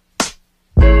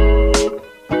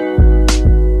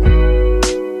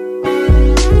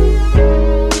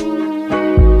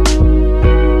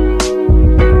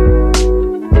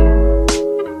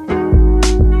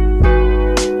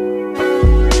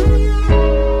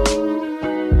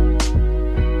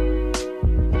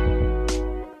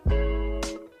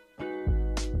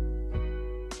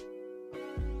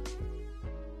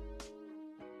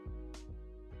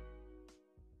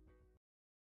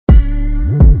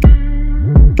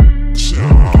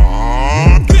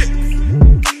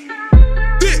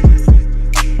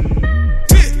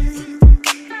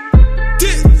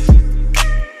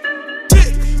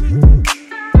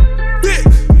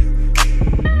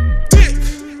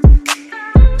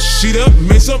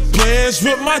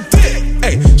 With my dick,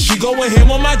 ayy, she going ham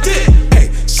on my dick,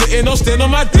 ayy, sitting on stand on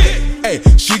my dick,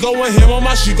 ayy, she going ham on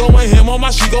my, she going ham on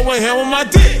my, she going ham on my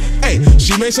dick, ayy,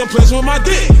 she made some plans with my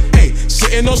dick, ayy,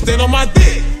 sitting on stand on my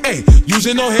dick, ayy,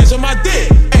 using no hands on my dick,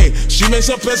 ayy, she made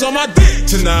some plans on my dick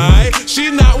tonight.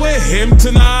 She not with him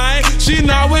tonight, she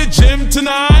not with Jim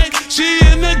tonight, she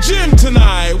in the gym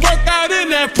tonight, work out in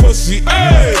that pussy,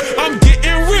 ayy, I'm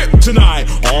getting ripped tonight,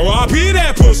 R.I.P.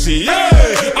 that pussy,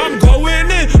 ayy, I'm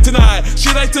going in tonight.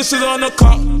 She like to sit on the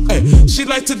car, ayy, she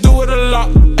like to do it a lot,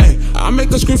 ayy, I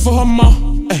make her scream for her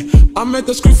mom, ayy, I make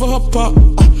her scream for her pop,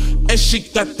 and she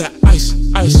got that ice,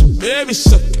 ice, baby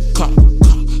suck it, cock.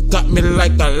 Got me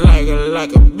like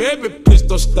a baby, please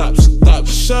don't stop, stop.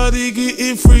 Shawty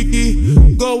getting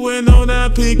freaky, going on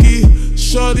that pinky.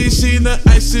 Shawty seen the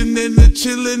icing and the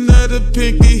chillin' of the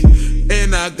pinky.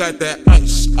 And I got that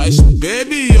ice, ice,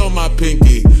 baby on my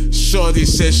pinky. Shawty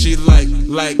said she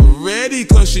like ready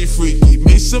cause she freaky.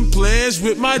 Made some plans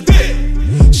with my dick.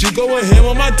 She going ham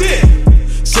on my dick,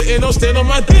 sitting on stand on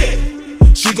my dick.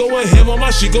 She going ham on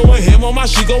my, she going ham on my,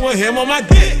 she going ham on my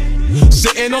dick.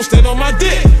 Sitting on stand on my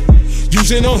dick,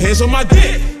 using no hands on my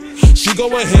dick. She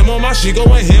going ham on my, she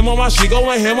going ham on my, she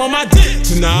going ham on my dick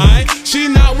tonight. She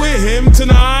not with him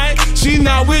tonight, she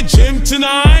not with Jim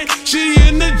tonight, she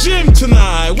in the gym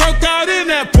tonight, work out in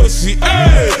that pussy,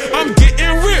 ayy, I'm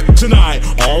getting ripped tonight,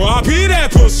 R.I.P.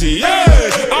 that pussy,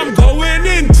 ayy, I'm going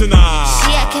in tonight.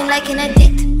 She acting like an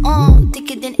addict,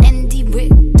 thicker than Andy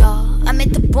Richter. I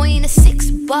met the boy in a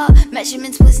 6-bar,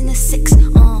 measurements was in a 6,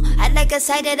 I like a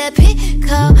side of the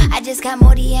pickup, I just got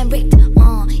Morty and ripped,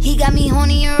 he got me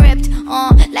horny and ripped,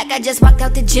 like I just walked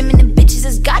out the gym and the bitches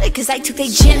just got it cause I took their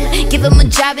gym. Give him a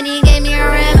job and he gave me a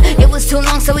rim, it was too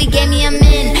long so he gave me a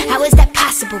min. How is that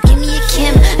possible? Give me a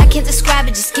Kim, I can't describe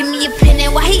it, just give me a pin.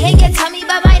 And why he ain't get tummy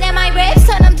by mine and my ribs,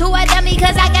 turn him to a dummy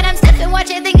cause I got him stiff and watch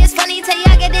it think it's funny till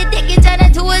y'all get the dick and turn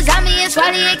into a zombie and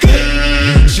swallow it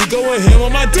clean. She going ham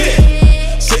on my dick,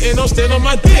 sitting on stand on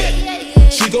my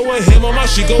dick. She going ham on my,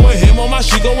 she going ham on my,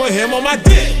 she going ham on my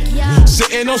dick.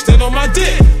 Sitting on stand on my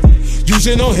dick,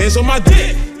 using no hands on my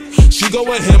dick. She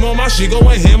going ham on my, she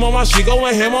going ham on my, she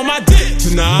going ham on my dick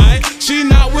tonight. She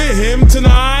not with him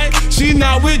tonight, she She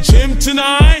not with Jim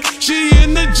tonight. She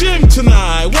in the gym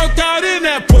tonight. Work out in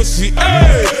that pussy.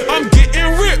 Hey, I'm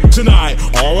getting ripped tonight.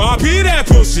 R.I.P. that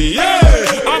pussy.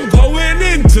 Hey, I'm going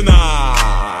in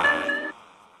tonight.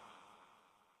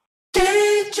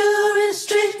 Dangerous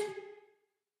street,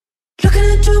 looking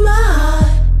into my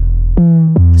eye.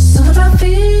 Something I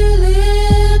feel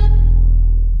it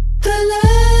the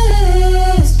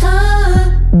last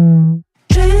time.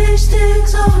 Strange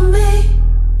things over me,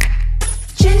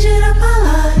 changing up my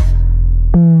life.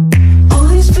 All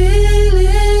these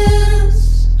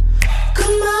feelings,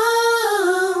 come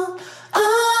on,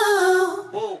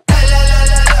 oh. Hey la la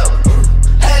la la,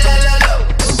 hey la la la,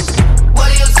 what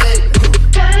do you say?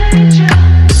 Danger.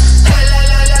 Hey la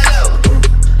la la la,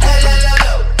 hey la la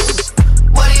la,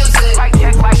 what do you say?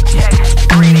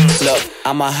 Look,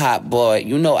 I'm a hot boy,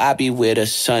 you know I be where the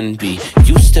sun be.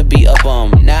 Used to be a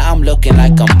bum, now I'm looking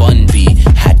like I'm Bun B.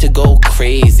 Had to go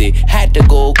crazy, had to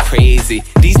go crazy.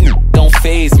 These don't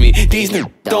phase me, these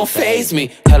don't phase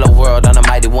me. Hello world, I'm the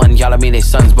mighty one, y'all I mean they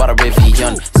sons brought a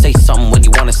Rivian. Say something when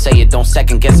you wanna say it, don't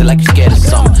second guess it like you scared of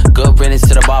something. Good riddance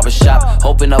to the barber shop,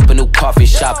 open up a new coffee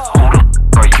shop. Who the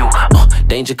are you?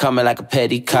 Danger coming like a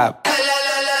petty cop. Hey la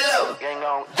la la la,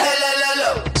 hey la la la,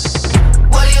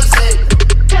 what do you say?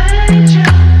 Danger.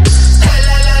 Hey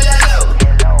la la la la,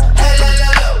 hey la la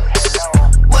la,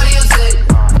 what do you say?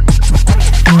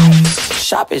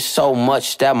 Shop is so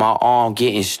much that my arm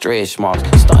getting stretch marks.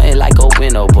 Stunting like a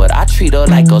window, but I treat her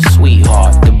like a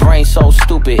sweetheart. The brain so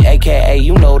stupid, aka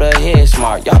you know the head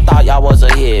smart. Y'all thought y'all was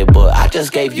ahead, but I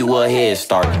just gave you a head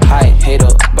start. Hi hater,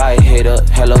 bye hater,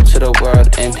 hello to the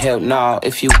world and hell nah.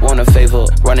 If you want a favor,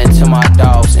 run into my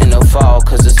dogs in the fall,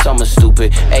 cause the summer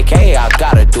stupid. Aka I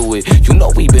gotta do it. You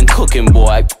know we been cooking,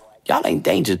 boy. Y'all ain't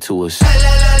danger to us. Hey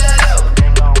la la la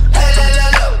la, hey la la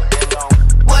la,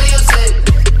 what do you say?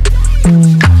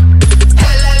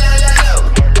 Hey la la la la,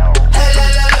 hey la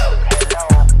la la,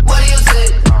 what do you say?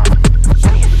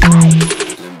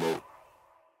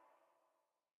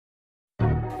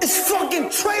 It's fucking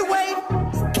Treyway,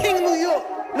 King of New York,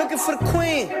 looking for the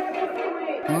queen.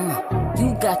 You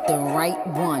got the right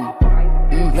one.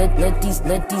 Let these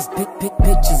big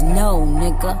bitches know,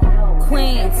 nigga.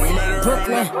 Queens,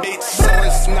 Brooklyn. So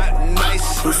it's not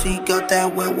nice. Pussy got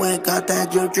that wet, got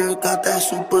that drip, got that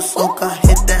super soak. I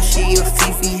hit that, she a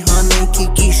Fifi, honey,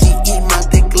 Kiki. She eat my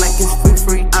dick like it's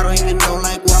free. I don't even know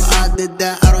like why I did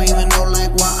that. I don't even know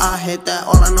like why I hit that.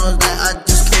 All I know is that I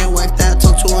just can't wipe that.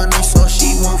 Talk to her nice so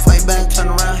she won't fight back. Turn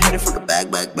around, hit it from the back.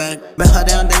 Bet her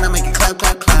down, then I make it clap.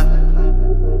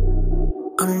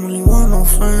 I don't really want no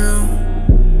friends.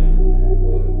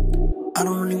 I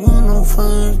don't really want no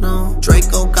friends, no.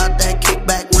 Draco got that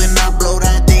kickback when I blow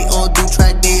that. They all do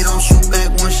track, they don't shoot back.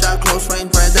 One shot, close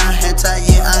range, right down head tie.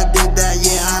 Yeah, I did that,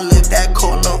 yeah, I lived that.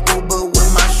 Call a Uber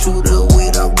with my shooter,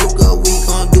 with a Ruger. We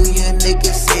gon' do your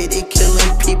niggas say they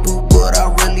killing people, but I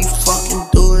really fucking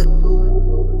do it.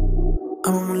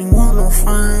 I don't really want no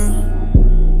friends.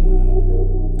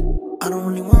 I don't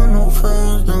really want no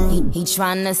friends, no. He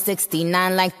tryna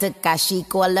 69 like Takashi,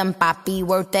 call him Papi,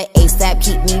 worth the ASAP,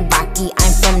 keep me rocky.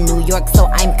 I'm from New York, so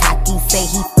I'm cocky. Say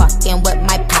he fucking with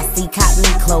my posse, caught me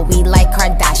Chloe like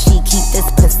Kardashian. Keep this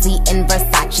pussy in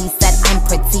Versace, said I'm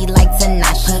pretty like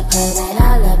Tanashi. Put it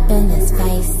all up in his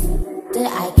face. Did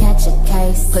I catch a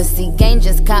case? Pussy gang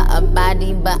just caught a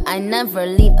body, but I never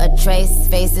leave a trace.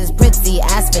 Face is pretty,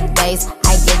 ask for days.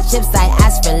 I get chips, I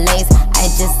ask for lace. I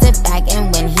just sit back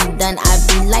and when he done, I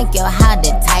be like, yo, how'd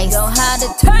it taste? Yo, how'd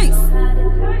it taste?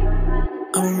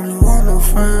 I don't really want no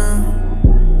friends.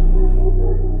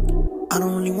 I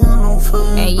don't really want no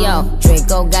friends. Hey yo,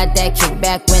 Draco got that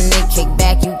kickback. When they kick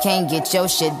back, you can't get your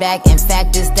shit back. In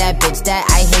fact, it's that bitch that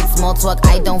I hate small talk.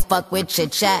 I don't fuck with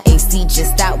chit chat. AC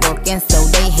just stopped working, so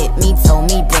they hit me, told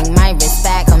me bring my wrist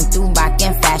back. Come through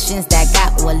rockin' fashions that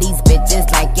got all these bitches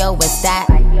like yo, what's that?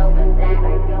 I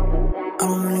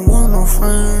don't really want no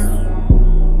friends.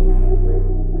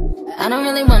 I don't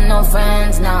really want no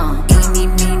friends, no. Eeny,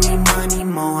 meeny, money,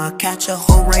 mo. I catch a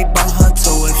hoe right by her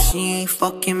toe. If she ain't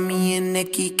fucking me and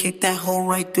Nikki, kick that hoe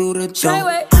right through the door.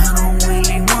 I don't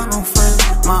really want no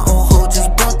friends. My old hoe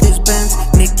just bought this Benz.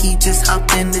 Nikki just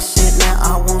hopped in the shit, now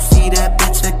I won't see that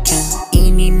bitch again.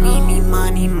 Eeny, meeny,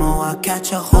 money, mo. I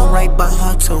catch a hoe right by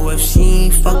her toe. If she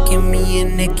ain't fucking me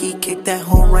and Nikki, kick that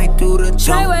hoe right through the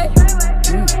door.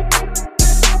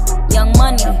 Young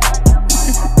money.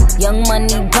 Young money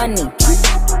bunny,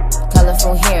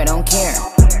 colorful hair, don't care.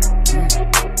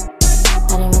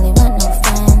 I don't really want no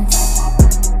friends.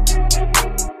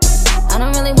 I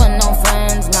don't really want no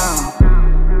friends, no.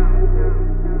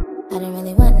 I don't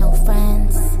really want no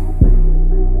friends.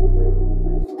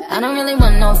 I don't really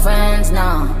want no friends,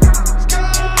 no.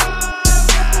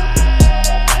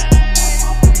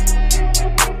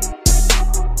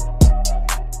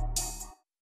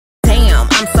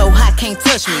 can't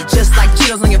touch me. Just like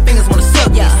Cheetos on your fingers wanna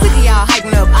suck me. Sick of y'all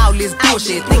hyping up all this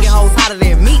bullshit. Thinking hoes hotter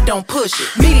than me, don't push it.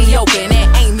 Mediocre, and that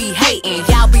ain't me hating.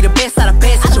 Y'all be the best out of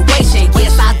bad situation.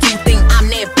 Yes, I do think I'm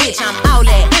that bitch. I'm all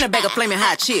that in a bag of flaming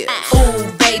hot chips. Ooh,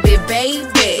 baby,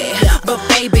 baby. But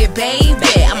baby,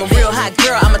 baby, I'm a real hot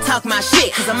girl, I'ma talk my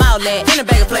shit. Cause I'm all that in a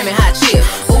bag of flaming hot chips.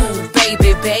 Ooh,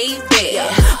 baby, baby.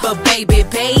 But baby,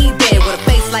 baby, with a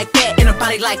face like that and a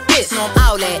body like this. No, I'm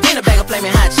all that in a bag of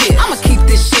flaming hot chips. I'ma keep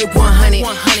this shit 100.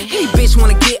 Any bitch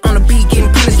wanna get on the beat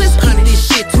getting punished. Let's keep this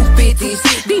shit 250s.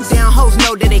 Deep down hoes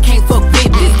know that they can't fuck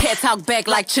with me. Cat talk back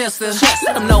like Chester.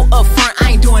 Let them know up front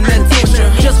I ain't doing nothing extra.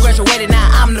 Just graduated, now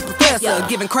I'm the professor.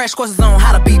 Giving crash courses on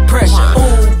how to beat pressure.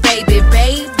 Ooh, baby,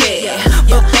 baby.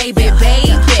 But baby,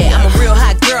 baby, I'm a real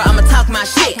hot girl, I'ma talk my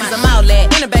shit. Cause I'm all that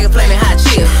in a bag of flaming hot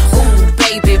chips. Ooh,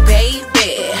 baby, baby.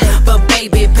 But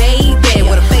baby, baby,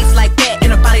 with a face like that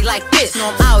and a body like this. No,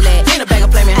 I'm all that in a bag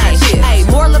of flaming hot chips. Hey,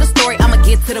 moral of the story, I'ma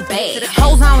get to the bag.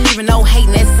 Hoes I don't even know,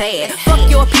 hating that's sad. Fuck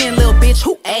your opinion, little bitch,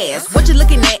 who asked? What you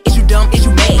looking at? Is you dumb? Is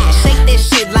you mad? Shake that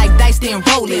shit like dice, then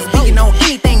roll it. Speaking on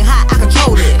anything hot, I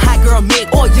control it. Hot girl Meg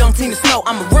or young Tina Snow,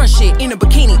 I'ma run shit in a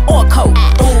bikini or a coat.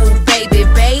 Ooh, baby,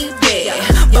 baby.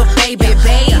 But baby,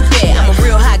 baby, I'm a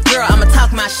real hot girl, I'ma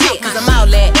talk my shit. Cause I'm all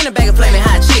that in a bag of flaming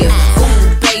hot chips. Ooh,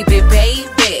 baby,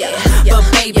 baby. But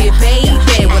baby,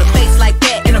 baby, with a face like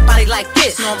that and a body like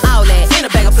this. No, I'm all that in a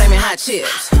bag of flaming hot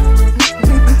chips.